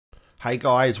Hey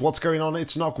guys, what's going on?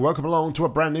 It's Nock. Welcome along to a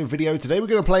brand new video. Today we're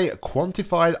going to play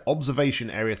Quantified Observation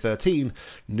Area 13,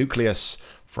 Nucleus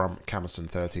from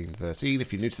camerson1313.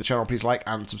 If you're new to the channel, please like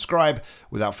and subscribe.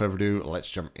 Without further ado,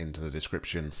 let's jump into the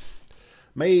description.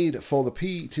 Made for the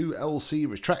P2LC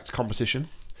Retract competition.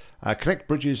 Connect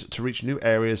bridges to reach new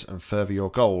areas and further your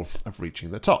goal of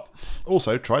reaching the top.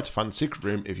 Also, try to find the secret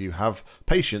room if you have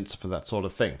patience for that sort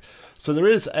of thing. So there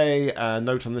is a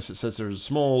note on this. It says there is a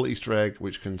small Easter egg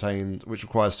which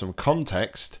requires some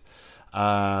context.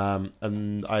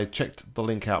 And I checked the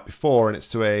link out before, and it's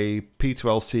to a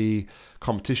P2LC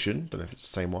competition. Don't know if it's the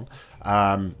same one.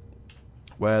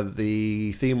 Where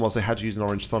the theme was they had to use an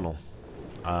orange funnel.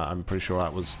 I'm pretty sure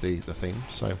that was the theme.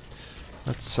 So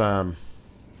let's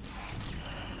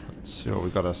see what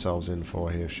we've got ourselves in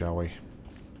for here, shall we?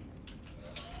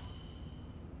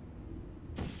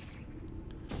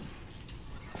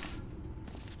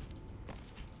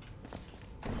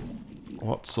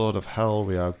 What sort of hell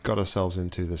we have got ourselves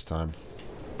into this time?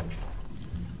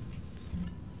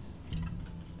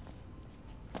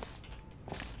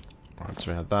 Right, so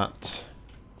we had that.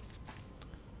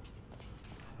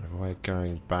 We're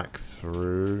going back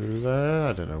through there.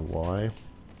 I don't know why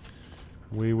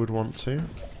we would want to.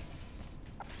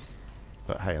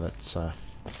 But hey, let's we're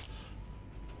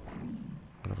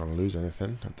not going to lose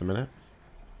anything at the minute.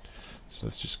 So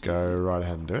let's just go right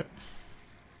ahead and do it.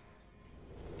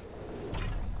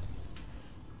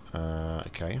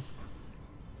 Okay.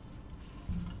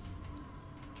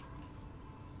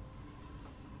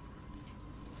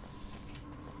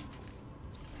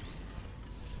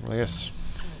 Well, I guess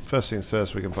first things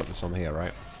first, we can put this on here,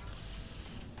 right?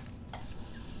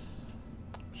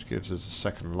 Which gives us a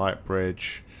second light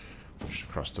bridge, which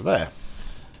across to there.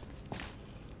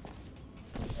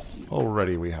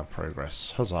 Already we have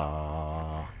progress.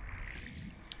 Huzzah!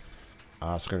 So we're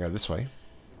going to go this way.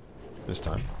 This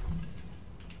time.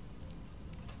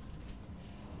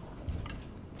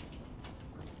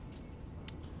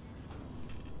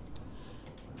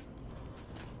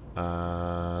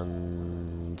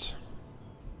 And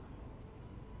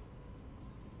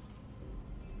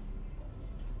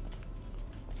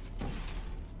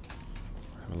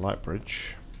a light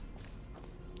bridge,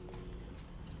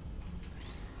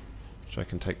 so I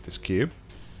can take this cube.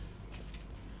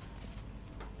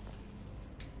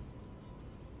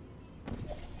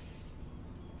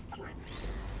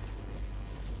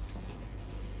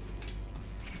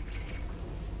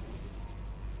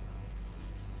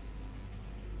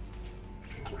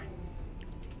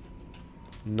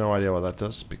 No idea what that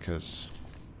does, because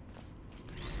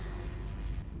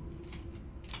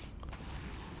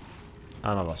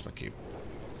and I lost my cube.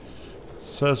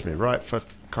 Serves me right for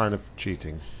kind of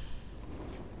cheating.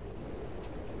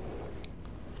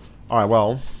 Alright,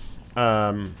 well,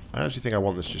 I actually think I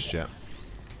want this just yet.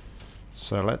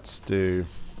 So let's do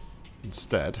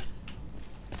instead.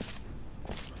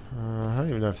 I don't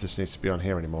even know if this needs to be on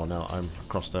here anymore now. I'm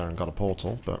across there and got a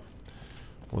portal, but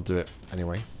we'll do it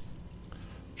anyway.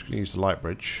 Just going to use the light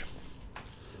bridge,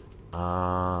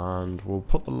 and we'll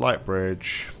put the light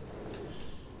bridge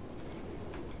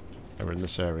over in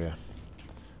this area,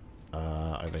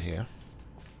 over here.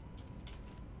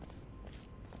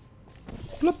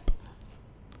 Bloop.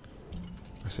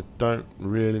 I said, don't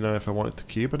really know if I want it to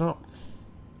cube or not.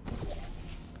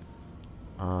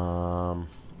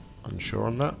 Unsure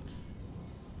on that.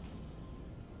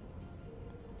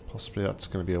 Possibly that's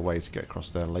going to be a way to get across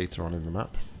there later on in the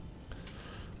map.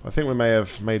 I think we may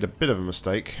have made a bit of a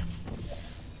mistake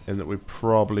in that we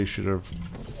probably should have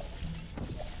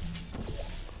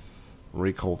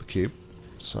recalled the cube.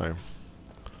 So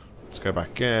let's go back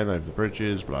again over the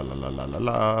bridges, blah la la la la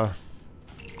la.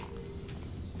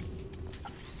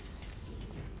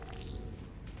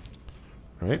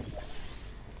 Right.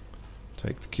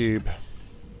 Take the cube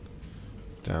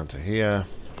down to here.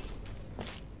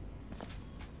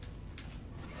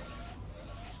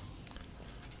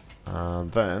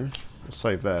 And then we'll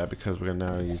save there because we're going to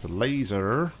now use the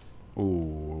laser.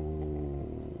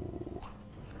 Ooh.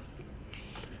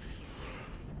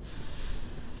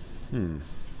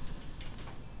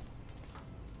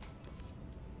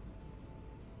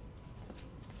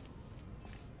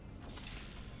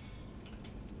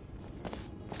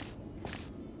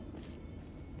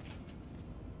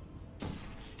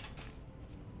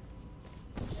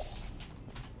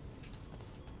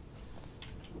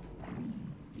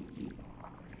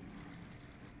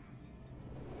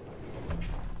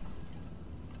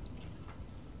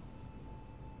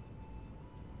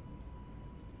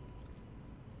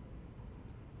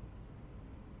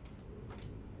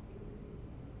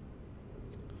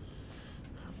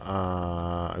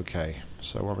 Okay,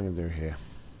 so what am I going to do here?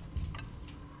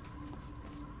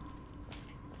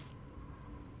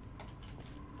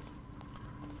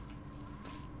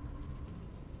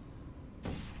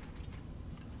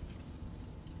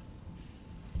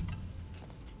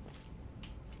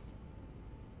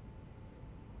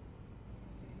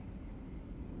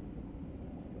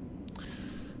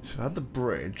 So at the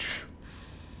bridge...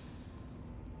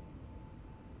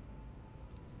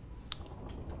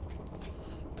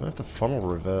 I don't know if the funnel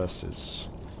reverses.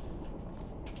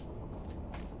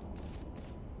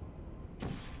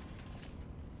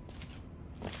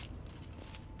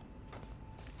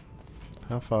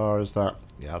 How far is that?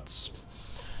 Yeah, that's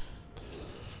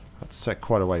set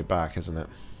quite a way back, isn't it?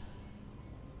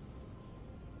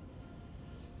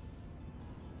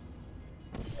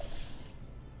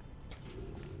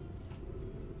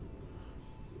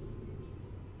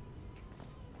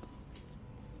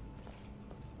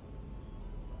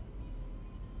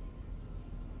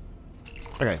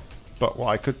 Okay, but what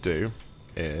I could do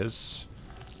is,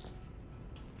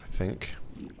 I think,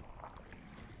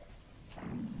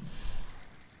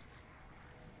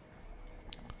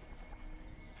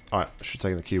 alright, I should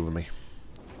take the cube with me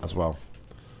as well.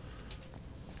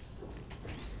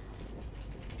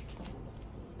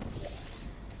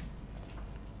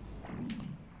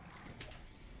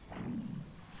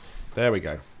 There we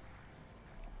go.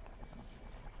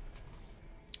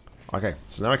 Okay,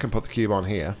 so now I can put the cube on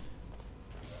here.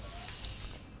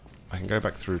 I can go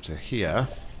back through to here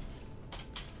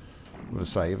with a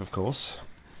save, of course.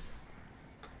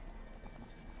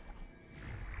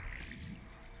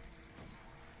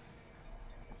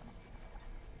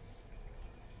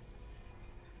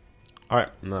 Alright,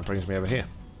 and that brings me over here.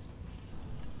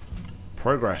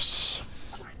 Progress.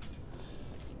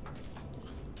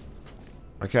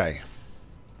 Okay.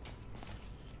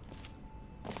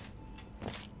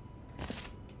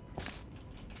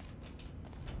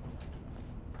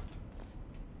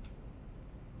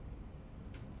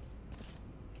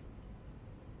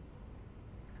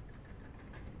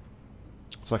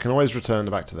 So I can always return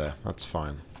back to there. That's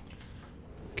fine.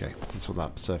 Okay, that's what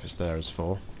that surface there is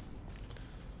for.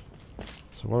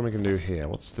 So what am I going to do here?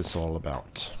 What's this all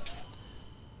about?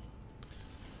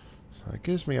 So it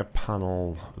gives me a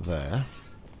panel there.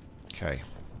 Okay.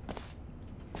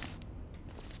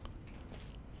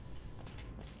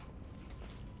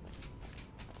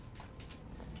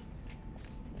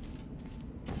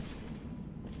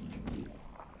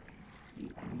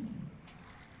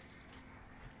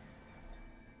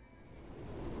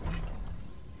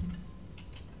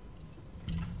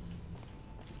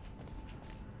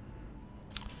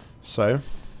 So,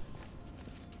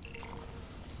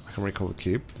 I can recall the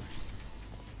cube.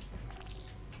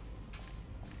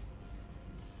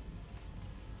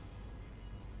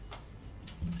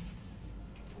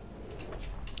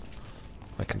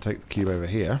 I can take the cube over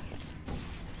here.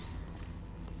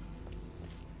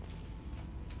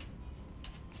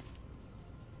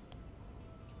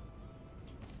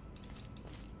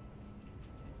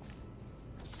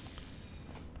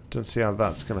 Don't see how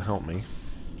that's going to help me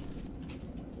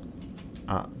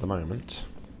at the moment.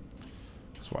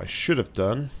 So what I should have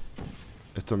done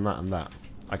is done that and that.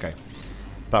 Okay,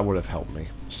 that would have helped me.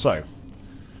 So,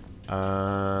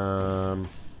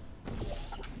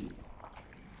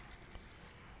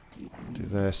 do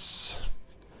this,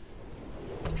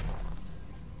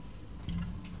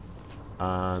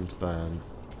 and then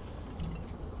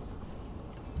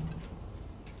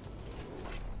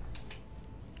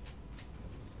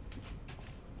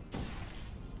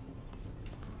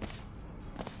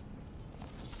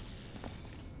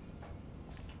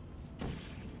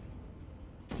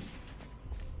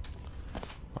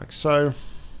like so.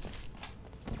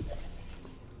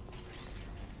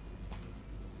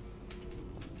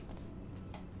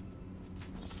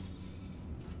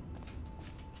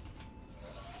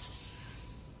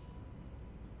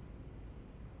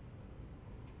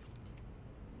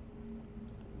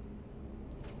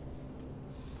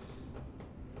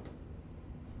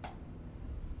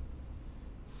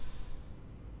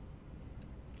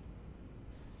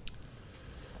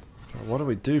 What do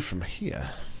we do from here?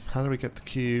 How do we get the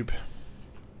cube?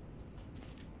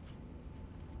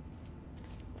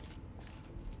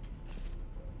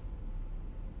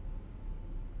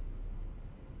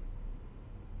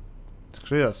 It's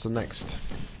clear that's the next.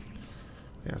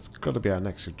 Yeah, it's got to be our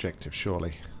next objective,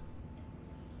 surely.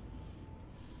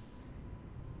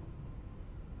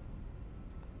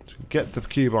 So we get the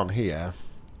cube on here.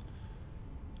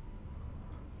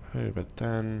 Oh, but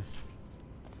then...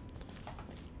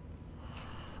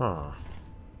 Huh.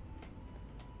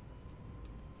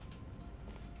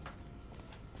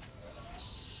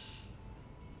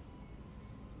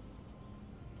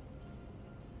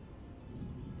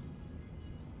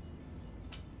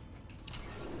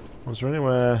 Was there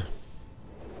anywhere...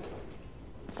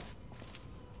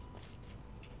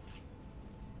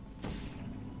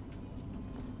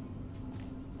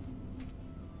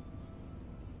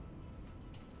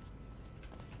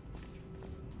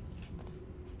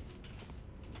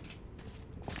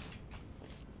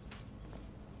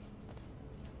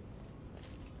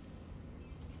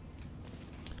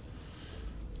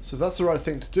 So if that's the right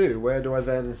thing to do, where do I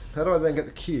then... How do I then get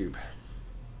the cube?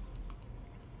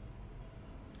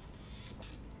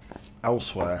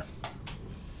 Elsewhere.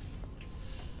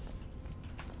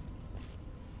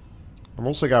 I'm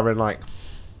also gathering, like,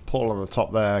 portal on the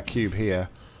top there, cube here,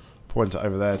 point it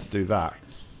over there to do that.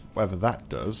 Whatever that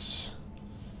does.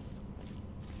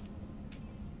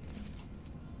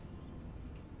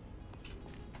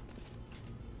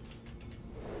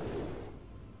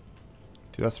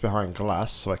 See, that's behind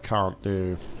glass, so I can't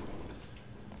do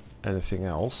anything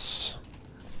else.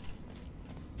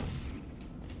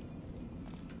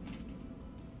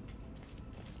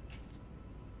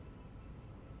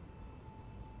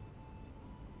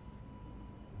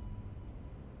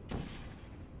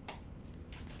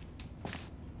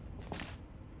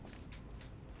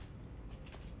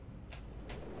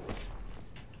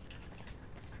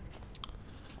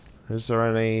 Is there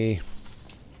any...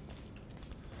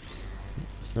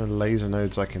 There's no laser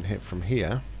nodes I can hit from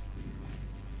here.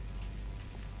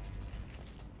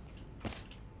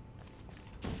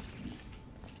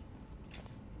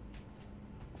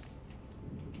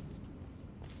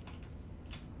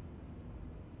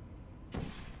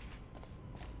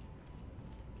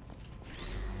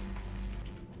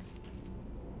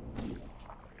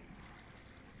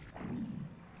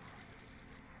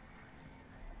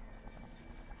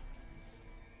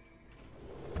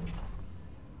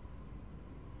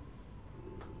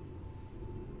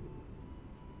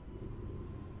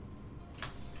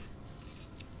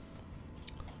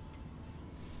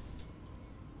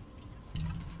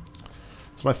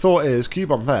 So my thought is,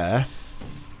 cube on there,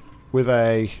 with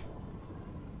a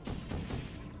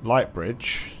light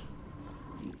bridge.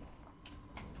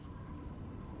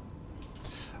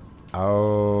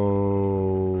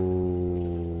 Oh,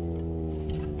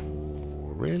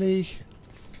 really?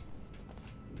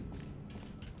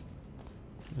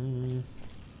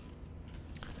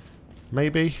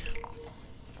 Maybe.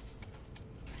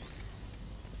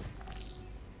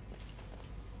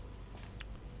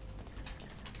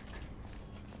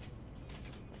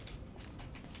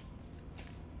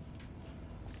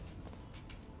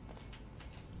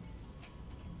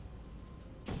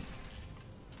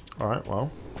 Alright,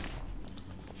 well.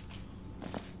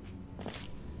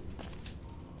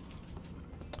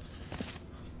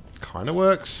 Kind of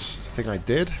works. I think I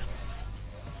did.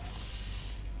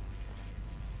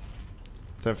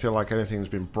 Don't feel like anything's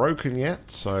been broken yet,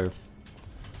 so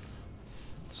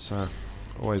it's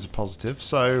always a positive.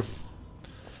 So,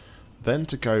 then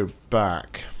to go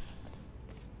back,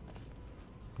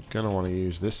 I'm going to want to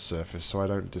use this surface so I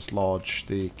don't dislodge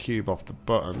the cube off the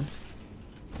button.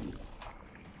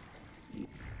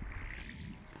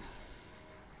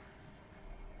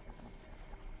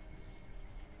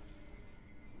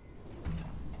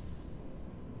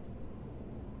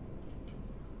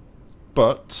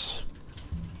 But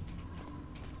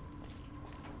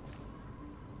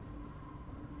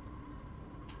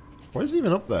what is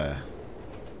even up there?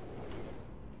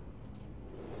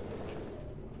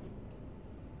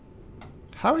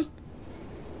 How is...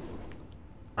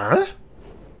 Huh?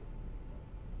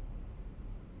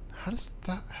 How does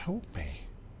that help me?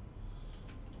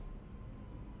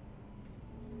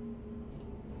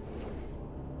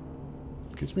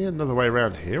 Gives me another way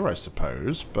around here, I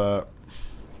suppose, but...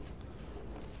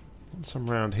 Once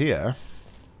I'm around here...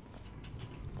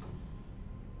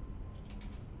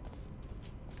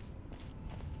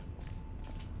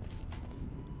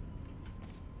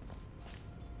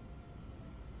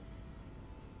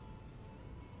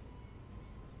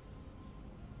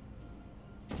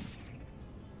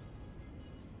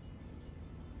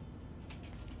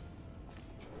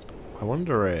 I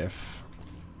wonder if...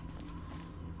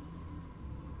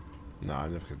 No,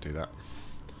 I'm never going to do that.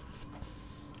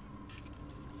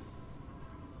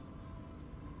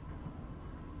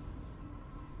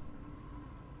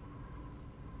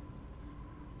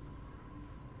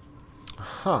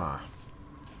 Huh.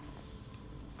 I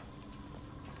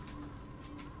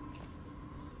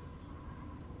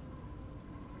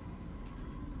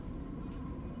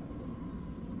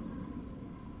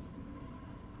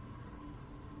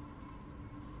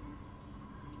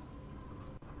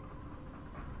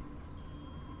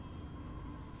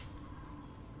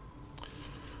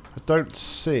don't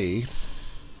see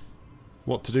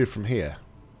what to do from here.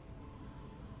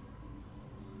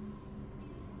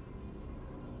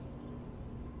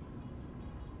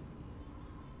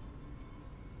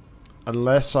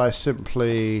 Unless I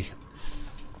simply...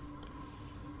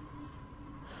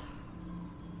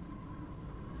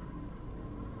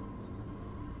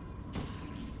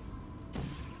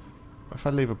 If I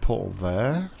leave a portal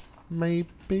there,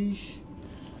 maybe...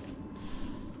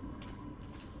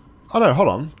 Oh no, hold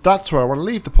on. That's where I want to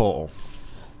leave the portal.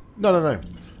 No, no, no.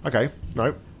 Okay,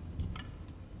 no.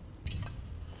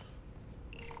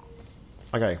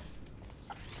 Okay.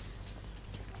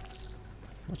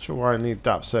 Not sure why I need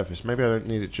that surface. Maybe I don't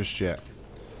need it just yet.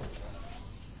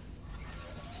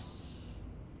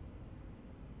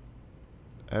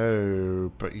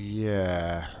 Oh, but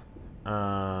yeah.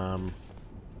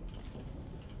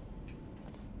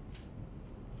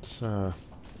 So...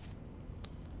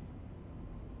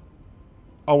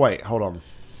 Oh wait, hold on.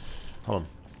 Hold on.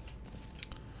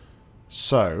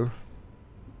 So...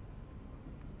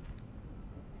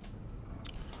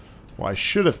 What I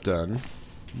should have done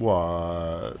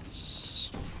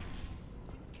was...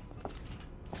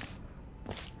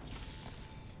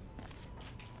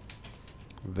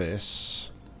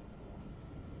 This.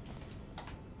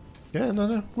 Yeah,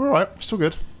 no. We're alright. We're still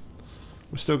good.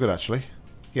 We're still good, actually.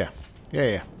 Yeah.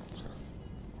 Yeah.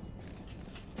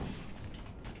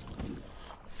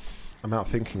 I'm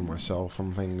outthinking myself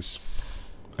on things.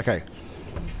 Okay.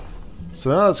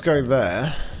 So now it's going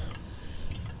there.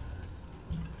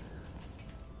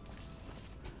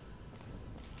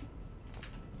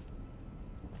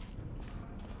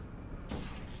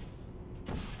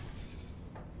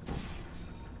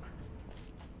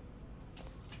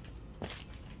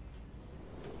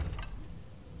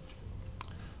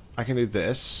 I can do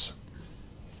this.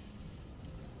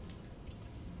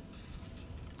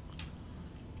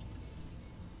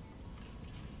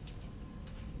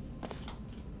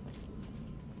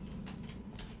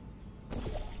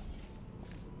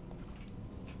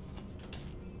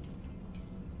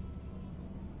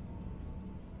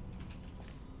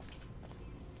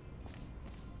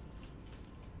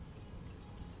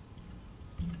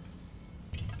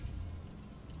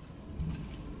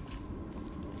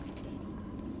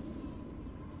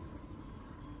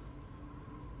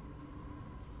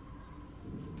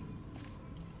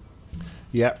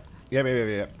 Yep.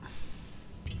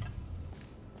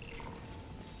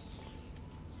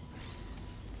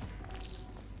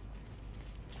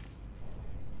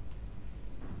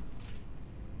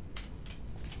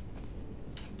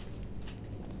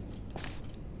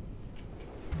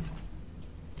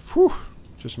 Whew.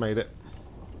 Just made it.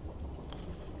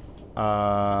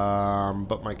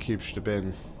 But my cube should have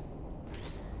been...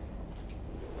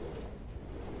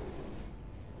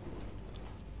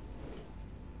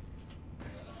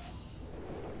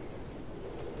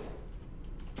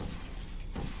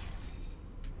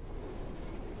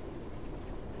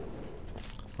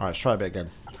 Alright, let's try a bit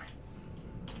again.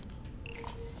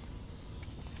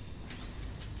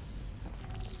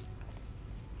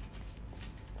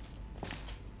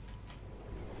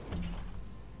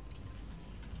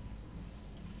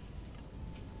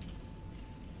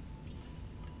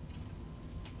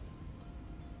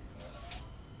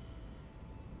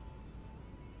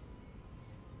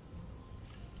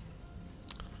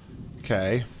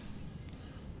 Okay.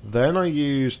 Then I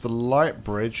use the light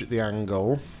bridge at the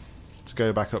angle to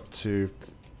go back up to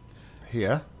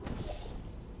here.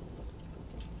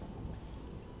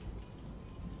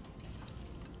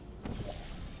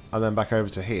 And then back over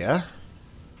to here.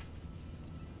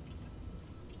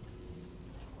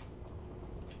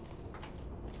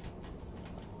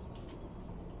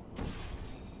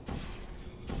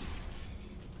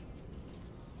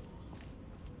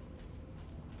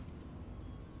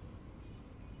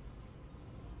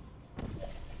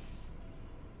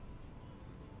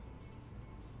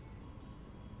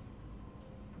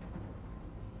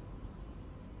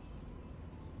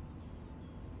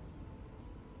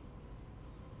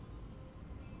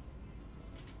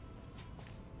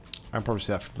 I can probably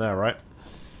see that from there, right?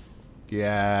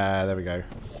 Yeah, there we go.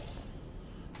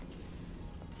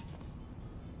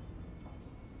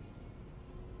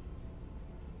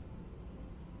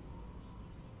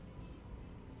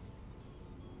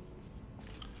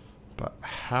 But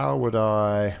how would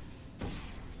I...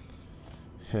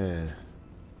 Here.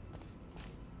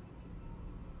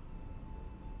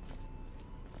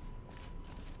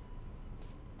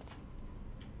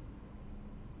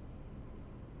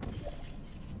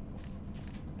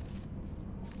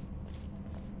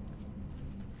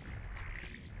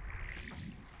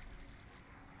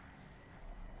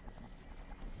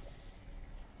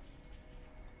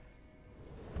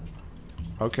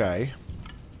 Okay.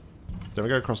 Then we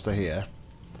go across to here.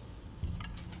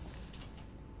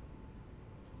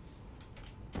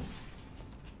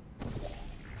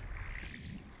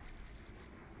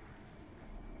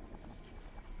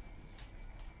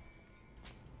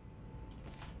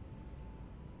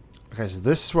 Okay, so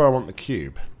this is where I want the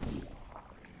cube.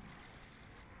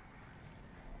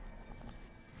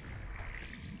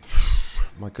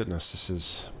 My goodness, this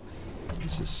is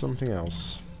something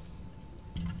else.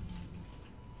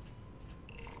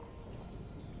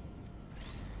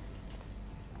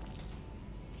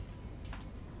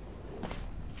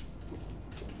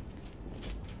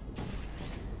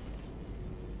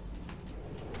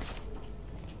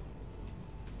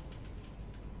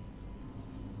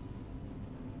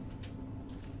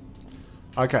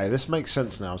 Okay, this makes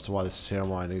sense now as to why this is here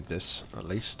and why I need this, at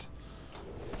least.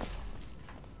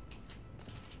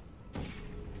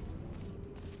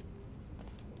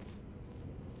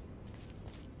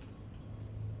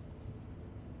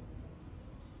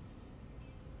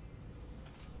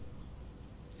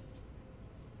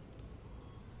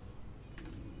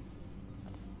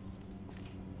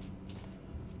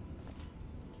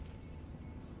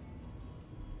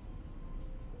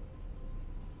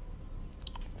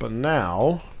 But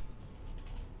now...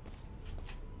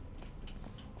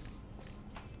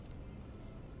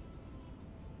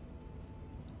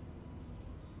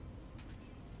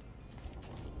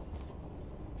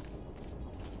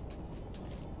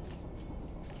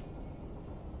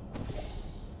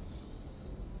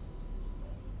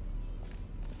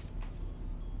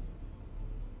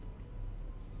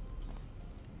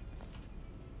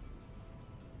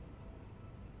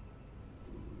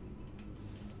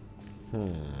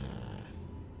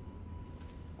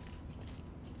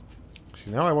 See,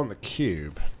 now I want the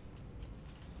cube.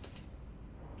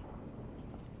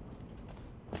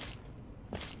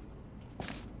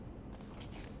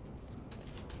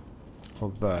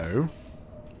 Although...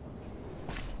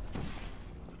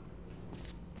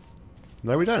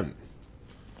 No, we don't.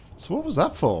 So what was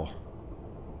that for?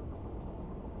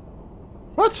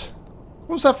 What?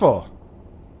 What was that for?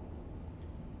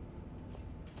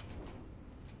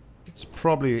 It's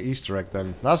probably an Easter egg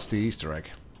then. That's the Easter egg.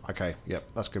 Okay, yep,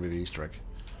 that's going to be the Easter egg.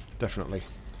 Definitely.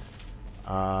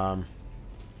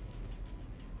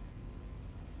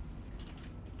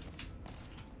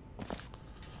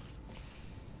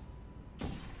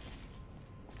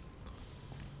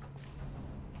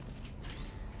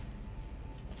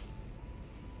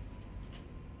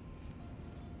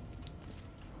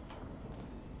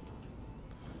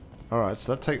 Alright,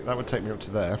 so that would take me up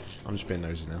to there. I'm just being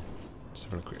nosy now. Just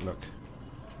having a quick look.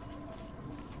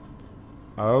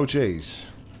 Oh, jeez.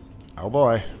 Oh,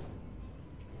 boy.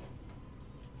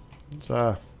 It's,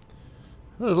 there's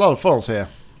a lot of funnels here.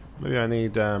 Maybe I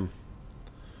need to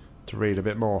read a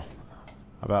bit more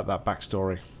about that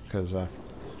backstory, because there's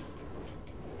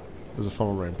a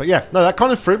funnel room. But yeah, no, that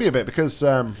kind of threw me a bit, because...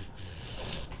 sorry.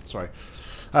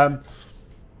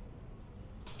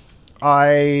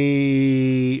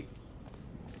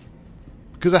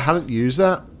 Because I hadn't used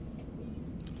that,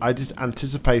 I just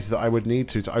anticipated that I would need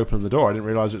to open the door. I didn't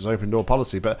realise it was open door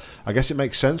policy, but I guess it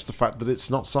makes sense, the fact that it's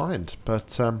not signed.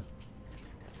 But,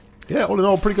 yeah, all in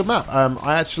all, pretty good map.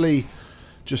 I actually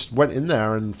just went in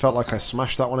there and felt like I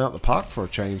smashed that one out the park for a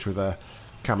change with a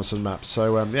Camerson map.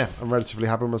 So, yeah, I'm relatively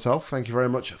happy with myself. Thank you very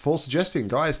much for suggesting,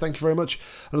 guys. Thank you very much.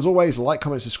 And as always, like,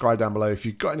 comment, subscribe down below. If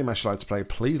you've got any match you'd like to play,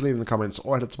 please leave in the comments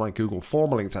or head up to my Google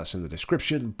form. Link attached in the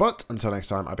description. But until next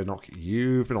time, I've been Nock.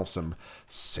 You've been awesome.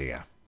 See ya.